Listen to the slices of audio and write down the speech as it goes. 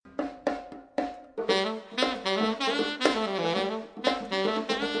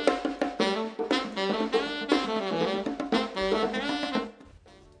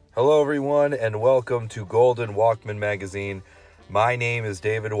everyone, and welcome to Golden Walkman Magazine. My name is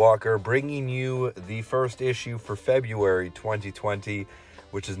David Walker, bringing you the first issue for February 2020,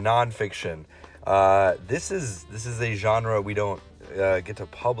 which is nonfiction. This is a genre we don't get to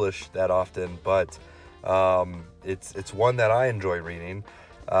publish that often, but it's one that I enjoy reading.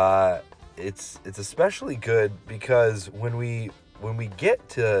 It's especially good because when we get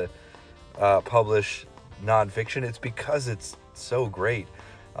to publish nonfiction, it's because it's so great.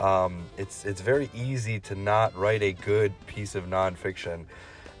 It's very easy to not write a good piece of nonfiction,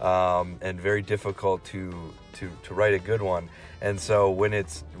 and very difficult to write a good one. And so when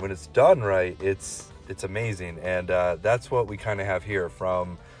it's done right, it's amazing. And that's what we kind of have here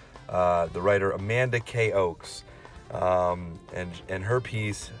from the writer Amanda K. Oakes, and her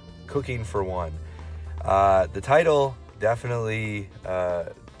piece Cooking for One. The title definitely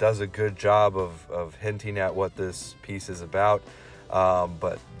does a good job of hinting at what this piece is about.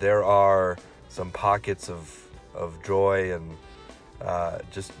 But there are some pockets of joy and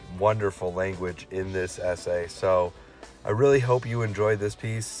just wonderful language in this essay. So I really hope you enjoyed this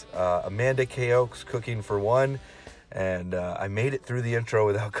piece. Amanda K. Oakes, Cooking for One, and I made it through the intro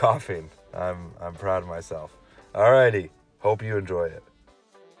without coughing. I'm proud of myself. Alrighty, hope you enjoy it.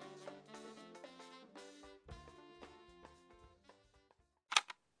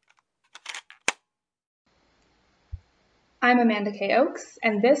 I'm Amanda K. Oakes,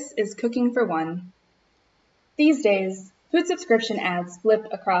 and this is Cooking for One. These days, food subscription ads flip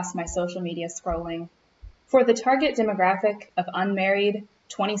across my social media scrolling. For the target demographic of unmarried,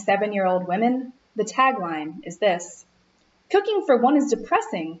 27-year-old women, the tagline is this: Cooking for One is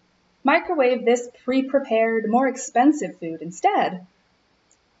depressing. Microwave this pre-prepared, more expensive food instead.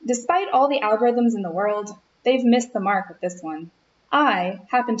 Despite all the algorithms in the world, they've missed the mark with this one. I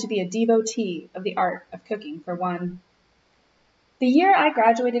happen to be a devotee of the art of cooking for one. The year I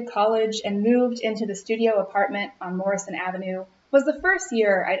graduated college and moved into the studio apartment on Morrison Avenue was the first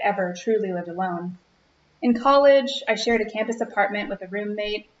year I'd ever truly lived alone. In college, I shared a campus apartment with a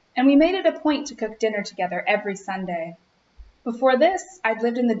roommate, and we made it a point to cook dinner together every Sunday. Before this, I'd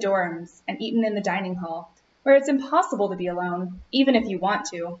lived in the dorms and eaten in the dining hall, where it's impossible to be alone, even if you want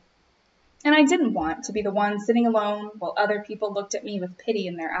to. And I didn't want to be the one sitting alone while other people looked at me with pity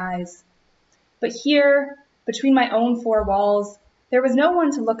in their eyes. But here, between my own four walls, there was no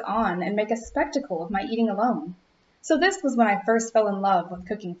one to look on and make a spectacle of my eating alone. So this was when I first fell in love with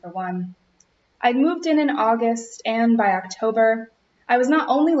Cooking for One. I'd moved in August, and by October, I was not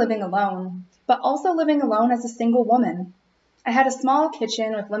only living alone, but also living alone as a single woman. I had a small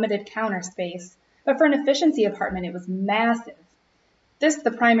kitchen with limited counter space, but for an efficiency apartment, it was massive. This is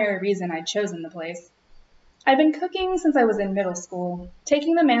the primary reason I'd chosen the place. I'd been cooking since I was in middle school,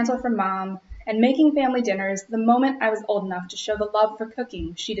 taking the mantle from Mom and making family dinners the moment I was old enough to show the love for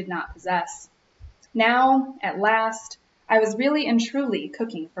cooking she did not possess. Now, at last, I was really and truly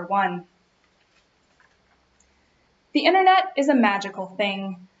cooking for one. The internet is a magical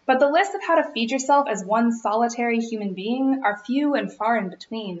thing, but the lists of how to feed yourself as one solitary human being are few and far in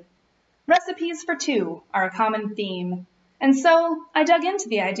between. Recipes for two are a common theme, and so I dug into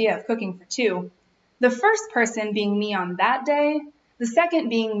the idea of cooking for two. The first person being me on that day, the second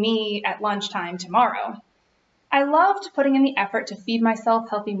being me at lunchtime tomorrow. I loved putting in the effort to feed myself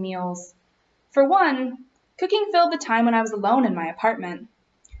healthy meals. For one, cooking filled the time when I was alone in my apartment.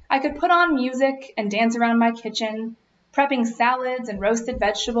 I could put on music and dance around my kitchen, prepping salads and roasted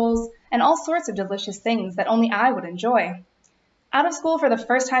vegetables and all sorts of delicious things that only I would enjoy. Out of school for the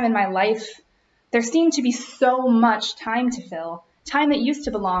first time in my life, there seemed to be so much time to fill, time that used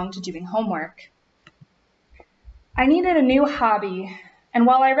to belong to doing homework. I needed a new hobby, and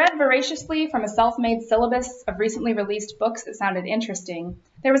while I read voraciously from a self-made syllabus of recently released books that sounded interesting,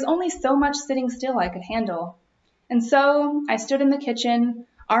 there was only so much sitting still I could handle. And so I stood in the kitchen,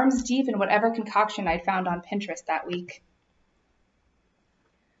 arms deep in whatever concoction I'd found on Pinterest that week.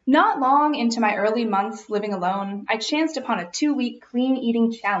 Not long into my early months living alone, I chanced upon a 2-week clean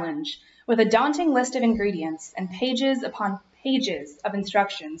eating challenge with a daunting list of ingredients and pages upon pages of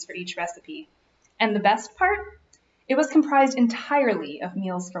instructions for each recipe. And the best part? It was comprised entirely of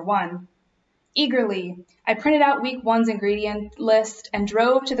meals for one. Eagerly, I printed out week 1's ingredient list and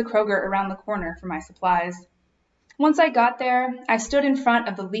drove to the Kroger around the corner for my supplies. Once I got there, I stood in front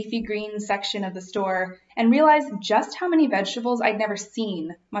of the leafy greens section of the store and realized just how many vegetables I'd never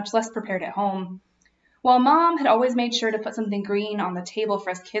seen, much less prepared at home. While Mom had always made sure to put something green on the table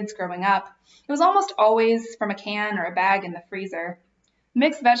for us kids growing up, it was almost always from a can or a bag in the freezer.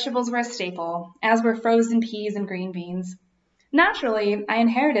 Mixed vegetables were a staple, as were frozen peas and green beans. Naturally, I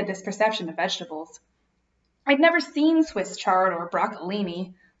inherited this perception of vegetables. I'd never seen Swiss chard or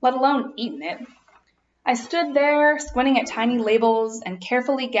broccolini, let alone eaten it. I stood there, squinting at tiny labels and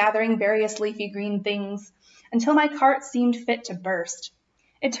carefully gathering various leafy green things until my cart seemed fit to burst.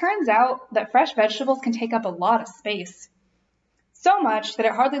 It turns out that fresh vegetables can take up a lot of space. So much that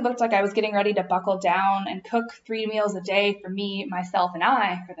it hardly looked like I was getting ready to buckle down and cook 3 meals a day for me, myself, and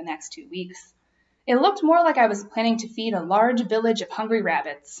I for the next 2 weeks. It looked more like I was planning to feed a large village of hungry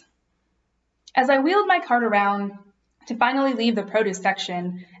rabbits. As I wheeled my cart around to finally leave the produce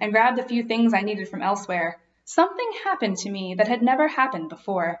section and grab the few things I needed from elsewhere, something happened to me that had never happened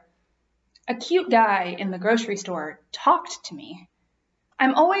before. A cute guy in the grocery store talked to me.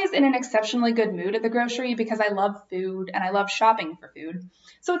 I'm always in an exceptionally good mood at the grocery because I love food and I love shopping for food,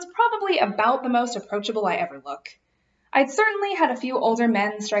 so it's probably about the most approachable I ever look. I'd certainly had a few older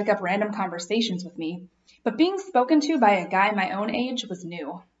men strike up random conversations with me, but being spoken to by a guy my own age was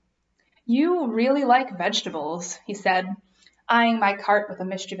new. "You really like vegetables," he said, eyeing my cart with a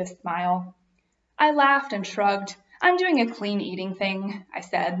mischievous smile. I laughed and shrugged. "I'm doing a clean eating thing," I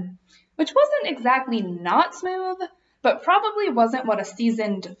said, which wasn't exactly not smooth, but probably wasn't what a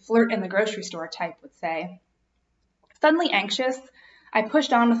seasoned flirt in the grocery store type would say. Suddenly anxious, I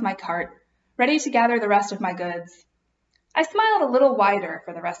pushed on with my cart, ready to gather the rest of my goods. I smiled a little wider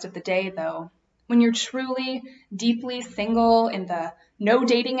for the rest of the day, though. When you're truly, deeply single in the no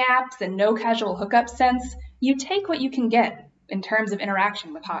dating apps and no casual hookup sense, you take what you can get in terms of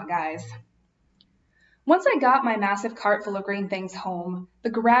interaction with hot guys. Once I got my massive cart full of green things home,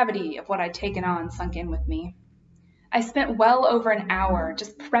 the gravity of what I'd taken on sunk in with me. I spent well over an hour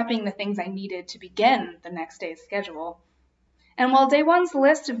just prepping the things I needed to begin the next day's schedule. And while day one's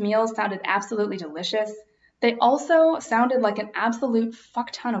list of meals sounded absolutely delicious, they also sounded like an absolute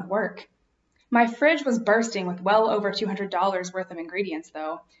fuck ton of work. My fridge was bursting with well over $200 worth of ingredients,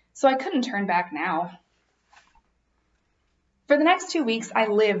 though, so I couldn't turn back now. For the next 2 weeks, I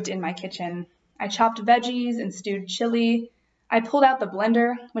lived in my kitchen. I chopped veggies and stewed chili. I pulled out the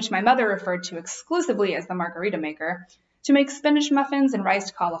blender, which my mother referred to exclusively as the margarita maker, to make spinach muffins and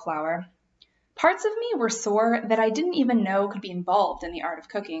riced cauliflower. Parts of me were sore that I didn't even know could be involved in the art of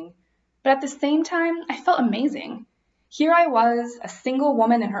cooking, but at the same time, I felt amazing. Here I was, a single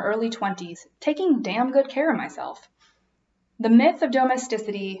woman in her early 20s, taking damn good care of myself. The myth of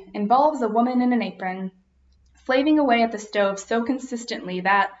domesticity involves a woman in an apron, slaving away at the stove so consistently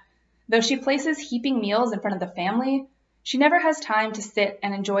that, though she places heaping meals in front of the family, she never has time to sit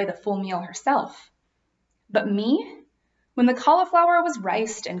and enjoy the full meal herself. But me? When the cauliflower was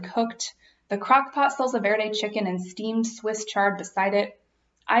riced and cooked, the crock-pot salsa verde chicken and steamed Swiss chard beside it,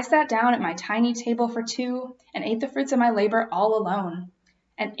 I sat down at my tiny table for two and ate the fruits of my labor all alone.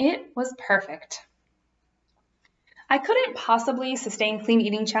 And it was perfect. I couldn't possibly sustain clean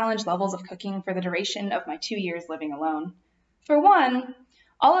eating challenge levels of cooking for the duration of my 2 years living alone. For one,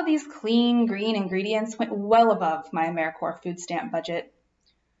 all of these clean, green ingredients went well above my AmeriCorps food stamp budget.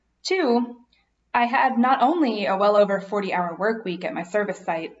 Two, I had not only a well over 40-hour work week at my service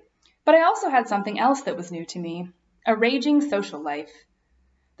site, but I also had something else that was new to me, a raging social life.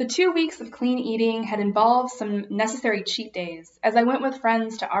 The 2 weeks of clean eating had involved some necessary cheat days as I went with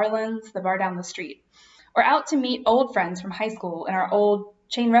friends to Arlen's, the bar down the street, or out to meet old friends from high school in our old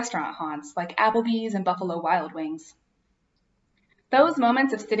chain restaurant haunts like Applebee's and Buffalo Wild Wings. Those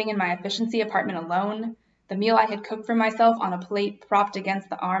moments of sitting in my efficiency apartment alone, the meal I had cooked for myself on a plate propped against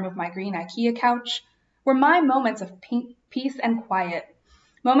the arm of my green IKEA couch, were my moments of peace and quiet,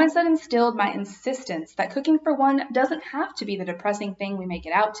 moments that instilled my insistence that cooking for one doesn't have to be the depressing thing we make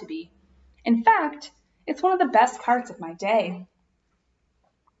it out to be. In fact, it's one of the best parts of my day.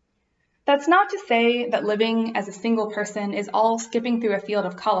 That's not to say that living as a single person is all skipping through a field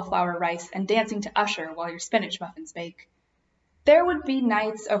of cauliflower rice and dancing to Usher while your spinach muffins bake. There would be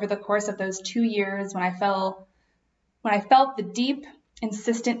nights over the course of those 2 years when I felt the deep,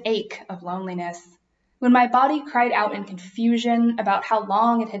 insistent ache of loneliness, when my body cried out in confusion about how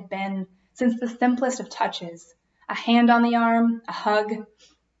long it had been since the simplest of touches, a hand on the arm, a hug.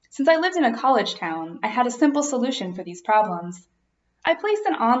 Since I lived in a college town, I had a simple solution for these problems. I placed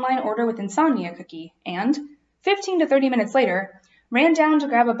an online order with Insomnia Cookie and, 15 to 30 minutes later, ran down to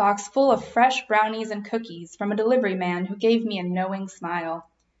grab a box full of fresh brownies and cookies from a delivery man who gave me a knowing smile.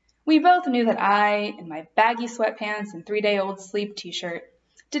 We both knew that I, in my baggy sweatpants and 3-day-old sleep t-shirt,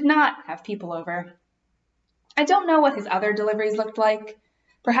 did not have people over. I don't know what his other deliveries looked like,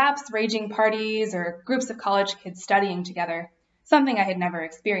 perhaps raging parties or groups of college kids studying together, something I had never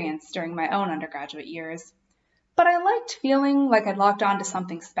experienced during my own undergraduate years. But I liked feeling like I'd locked on to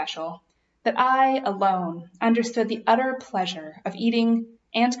something special, that I, alone, understood the utter pleasure of eating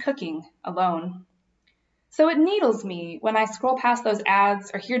and cooking alone. So it needles me when I scroll past those ads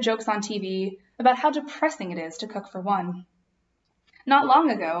or hear jokes on TV about how depressing it is to cook for one. Not long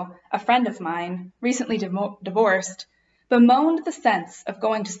ago, a friend of mine, recently divorced, bemoaned the sense of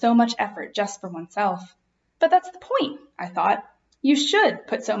going to so much effort just for oneself. But that's the point, I thought. You should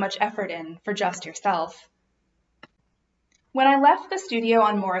put so much effort in for just yourself. When I left the studio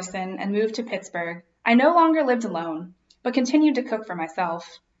on Morrison and moved to Pittsburgh, I no longer lived alone, but continued to cook for myself.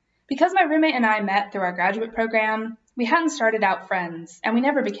 Because my roommate and I met through our graduate program, we hadn't started out friends, and we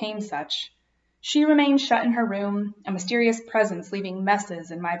never became such. She remained shut in her room, a mysterious presence leaving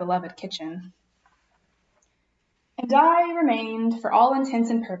messes in my beloved kitchen. And I remained, for all intents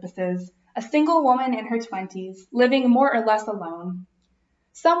and purposes, a single woman in her 20s, living more or less alone.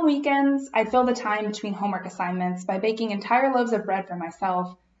 Some weekends, I'd fill the time between homework assignments by baking entire loaves of bread for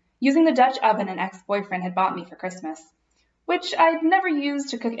myself, using the Dutch oven an ex-boyfriend had bought me for Christmas, which I'd never used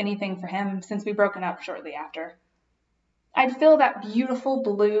to cook anything for him since we'd broken up shortly after. I'd fill that beautiful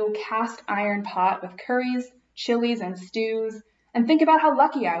blue cast iron pot with curries, chilies, and stews, and think about how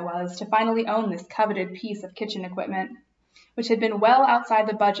lucky I was to finally own this coveted piece of kitchen equipment, which had been well outside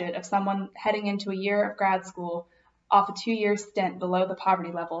the budget of someone heading into a year of grad school off a 2-year stint below the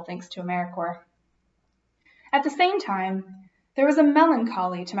poverty level thanks to AmeriCorps. At the same time, there was a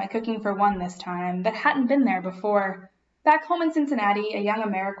melancholy to my cooking for one this time that hadn't been there before. Back home in Cincinnati, a young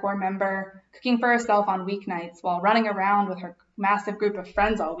AmeriCorps member, cooking for herself on weeknights while running around with her massive group of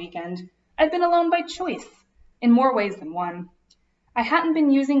friends all weekend, I'd been alone by choice, in more ways than one. I hadn't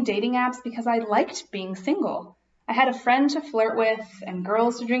been using dating apps because I liked being single. I had a friend to flirt with and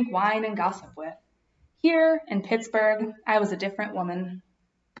girls to drink wine and gossip with. Here, in Pittsburgh, I was a different woman.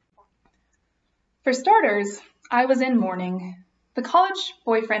 For starters, I was in mourning. The college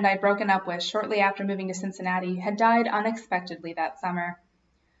boyfriend I'd broken up with shortly after moving to Cincinnati had died unexpectedly that summer.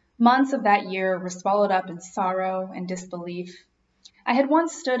 Months of that year were swallowed up in sorrow and disbelief. I had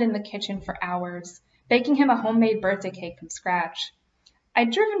once stood in the kitchen for hours, baking him a homemade birthday cake from scratch.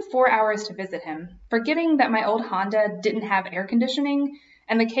 I'd driven 4 hours to visit him, forgetting that my old Honda didn't have air conditioning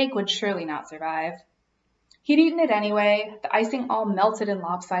and the cake would surely not survive. He'd eaten it anyway, the icing all melted and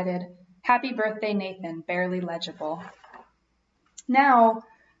lopsided. Happy birthday, Nathan, barely legible. Now,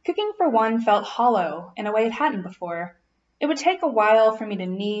 cooking for one felt hollow in a way it hadn't before. It would take a while for me to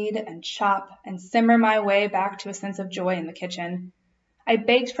knead and chop and simmer my way back to a sense of joy in the kitchen. I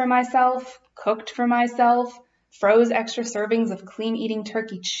baked for myself, cooked for myself, froze extra servings of clean-eating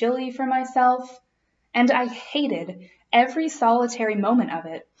turkey chili for myself, and I hated every solitary moment of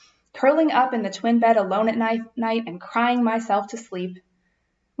it, curling up in the twin bed alone at night and crying myself to sleep.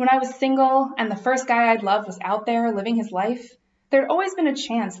 When I was single and the first guy I'd loved was out there living his life, there'd always been a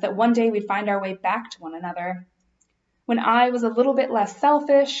chance that one day we'd find our way back to one another. When I was a little bit less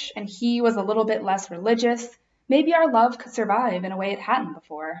selfish and he was a little bit less religious, maybe our love could survive in a way it hadn't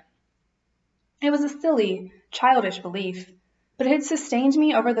before. It was a silly, childish belief, but it had sustained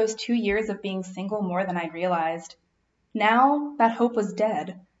me over those 2 years of being single more than I'd realized. Now, that hope was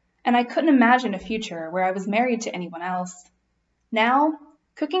dead, and I couldn't imagine a future where I was married to anyone else. Now,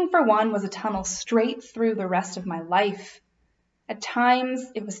 cooking for one was a tunnel straight through the rest of my life. At times,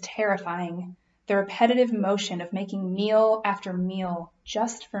 it was terrifying, the repetitive motion of making meal after meal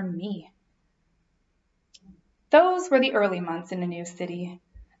just for me. Those were the early months in a new city.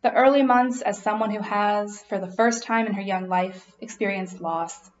 The early months as someone who has, for the first time in her young life, experienced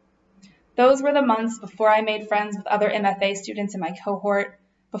loss. Those were the months before I made friends with other MFA students in my cohort,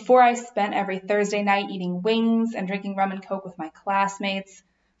 before I spent every Thursday night eating wings and drinking rum and coke with my classmates,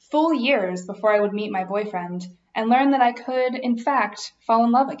 full years before I would meet my boyfriend and learn that I could, in fact, fall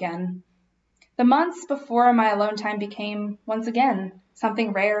in love again. The months before my alone time became, once again,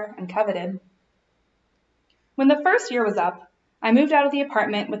 something rare and coveted. When the first year was up, I moved out of the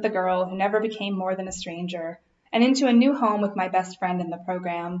apartment with the girl who never became more than a stranger, and into a new home with my best friend in the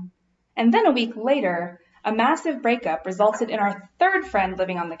program. And then a week later, a massive breakup resulted in our third friend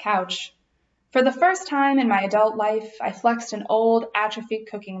living on the couch. For the first time in my adult life, I flexed an old, atrophied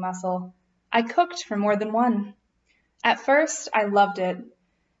cooking muscle. I cooked for more than one. At first, I loved it.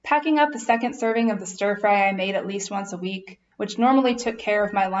 Packing up the second serving of the stir-fry I made at least once a week, which normally took care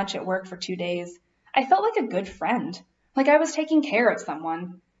of my lunch at work for 2 days, I felt like a good friend. Like I was taking care of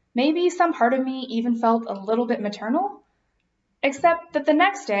someone. Maybe some part of me even felt a little bit maternal. Except that the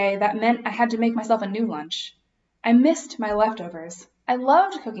next day, that meant I had to make myself a new lunch. I missed my leftovers. I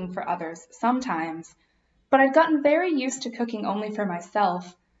loved cooking for others, sometimes, but I'd gotten very used to cooking only for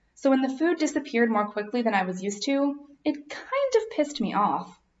myself, so when the food disappeared more quickly than I was used to, it kind of pissed me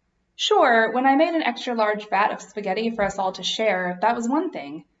off. Sure, when I made an extra large vat of spaghetti for us all to share, that was one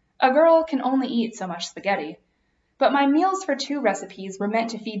thing. A girl can only eat so much spaghetti. But my meals for two recipes were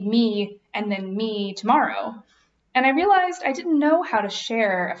meant to feed me and then me tomorrow. And I realized I didn't know how to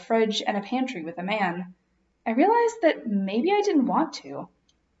share a fridge and a pantry with a man. I realized that maybe I didn't want to.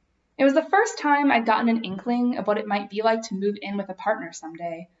 It was the first time I'd gotten an inkling of what it might be like to move in with a partner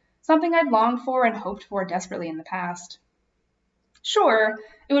someday, something I'd longed for and hoped for desperately in the past. Sure,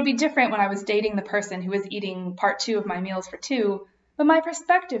 it would be different when I was dating the person who was eating part two of my meals for two, but my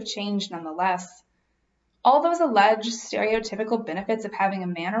perspective changed nonetheless. All those alleged stereotypical benefits of having a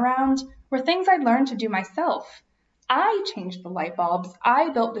man around were things I'd learned to do myself. I changed the light bulbs, I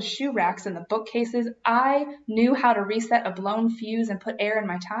built the shoe racks and the bookcases, I knew how to reset a blown fuse and put air in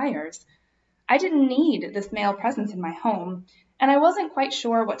my tires. I didn't need this male presence in my home, and I wasn't quite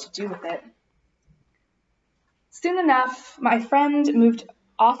sure what to do with it. Soon enough, my friend moved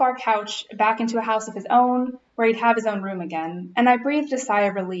off our couch back into a house of his own, where he'd have his own room again, and I breathed a sigh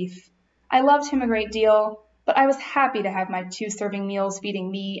of relief. I loved him a great deal, but I was happy to have my two-serving meals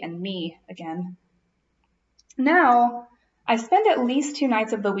feeding me and me again. Now, I spend at least 2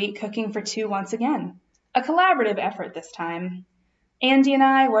 nights of the week cooking for two once again. A collaborative effort this time. Andy and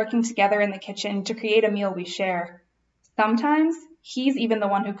I working together in the kitchen to create a meal we share. Sometimes, he's even the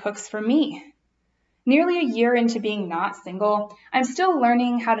one who cooks for me. Nearly a year into being not single, I'm still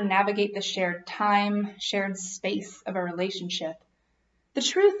learning how to navigate the shared time, shared space of a relationship. The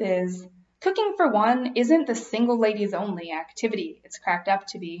truth is, cooking for one isn't the single ladies only activity it's cracked up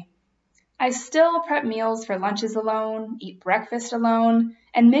to be. I still prep meals for lunches alone, eat breakfast alone,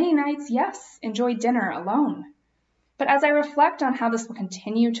 and many nights, yes, enjoy dinner alone. But as I reflect on how this will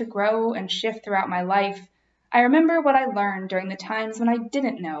continue to grow and shift throughout my life, I remember what I learned during the times when I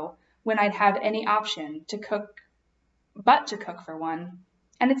didn't know when I'd have any option to cook for one.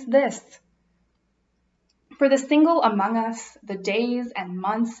 And it's this. For the single among us, the days and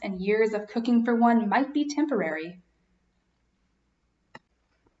months and years of cooking for one might be temporary.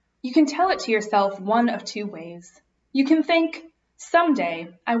 You can tell it to yourself one of two ways. You can think, someday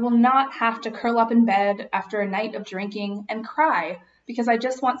I will not have to curl up in bed after a night of drinking and cry because I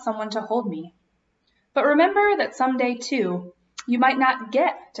just want someone to hold me. But remember that someday, too, you might not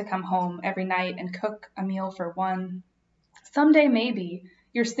get to come home every night and cook a meal for one. Someday, maybe,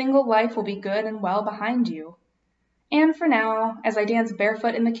 your single life will be good and well behind you. And for now, as I dance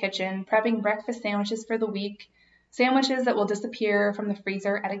barefoot in the kitchen, prepping breakfast sandwiches for the week, sandwiches that will disappear from the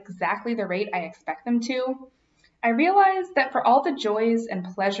freezer at exactly the rate I expect them to, I realize that for all the joys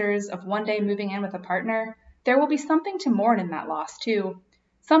and pleasures of one day moving in with a partner, there will be something to mourn in that loss, too.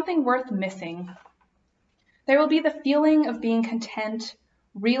 Something worth missing. There will be the feeling of being content,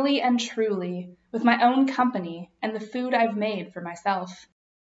 really and truly, with my own company and the food I've made for myself.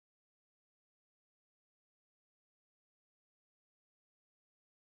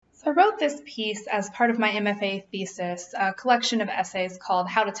 So I wrote this piece as part of my MFA thesis, a collection of essays called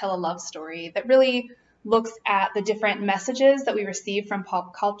How to Tell a Love Story that really looks at the different messages that we receive from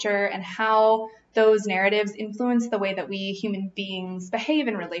pop culture and how those narratives influence the way that we human beings behave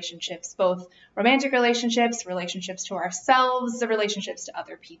in relationships, both romantic relationships, relationships to ourselves, the relationships to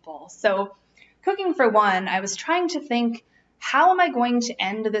other people. So cooking for one, I was trying to think, how am I going to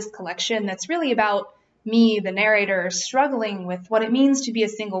end this collection that's really about me, the narrator, struggling with what it means to be a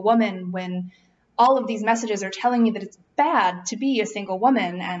single woman when all of these messages are telling me that it's bad to be a single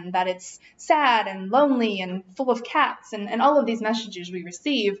woman and that it's sad and lonely and full of cats and all of these messages we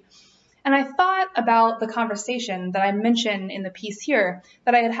receive. And I thought about the conversation that I mentioned in the piece here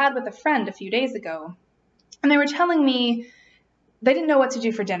that I had with a friend a few days ago. And they were telling me they didn't know what to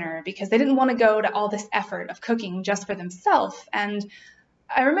do for dinner because they didn't want to go to all this effort of cooking just for themselves. And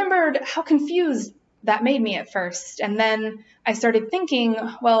I remembered how confused that made me at first. And then I started thinking,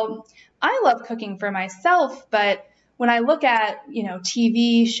 well, I love cooking for myself, but when I look at,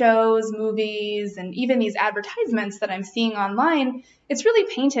 TV shows, movies, and even these advertisements that I'm seeing online, it's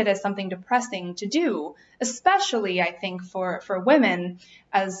really painted as something depressing to do, especially, I think, for women,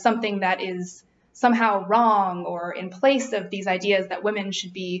 as something that is somehow wrong or in place of these ideas that women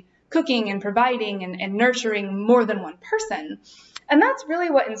should be cooking and providing and nurturing more than one person. And that's really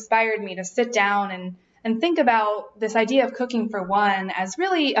what inspired me to sit down and think about this idea of cooking for one as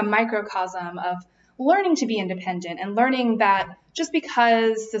really a microcosm of learning to be independent and learning that just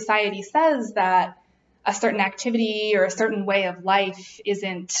because society says that a certain activity or a certain way of life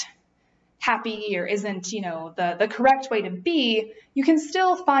isn't happy or isn't, the correct way to be, you can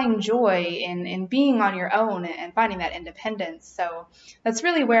still find joy in being on your own and finding that independence. So that's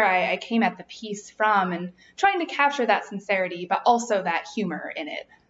really where I came at the piece from and trying to capture that sincerity, but also that humor in it.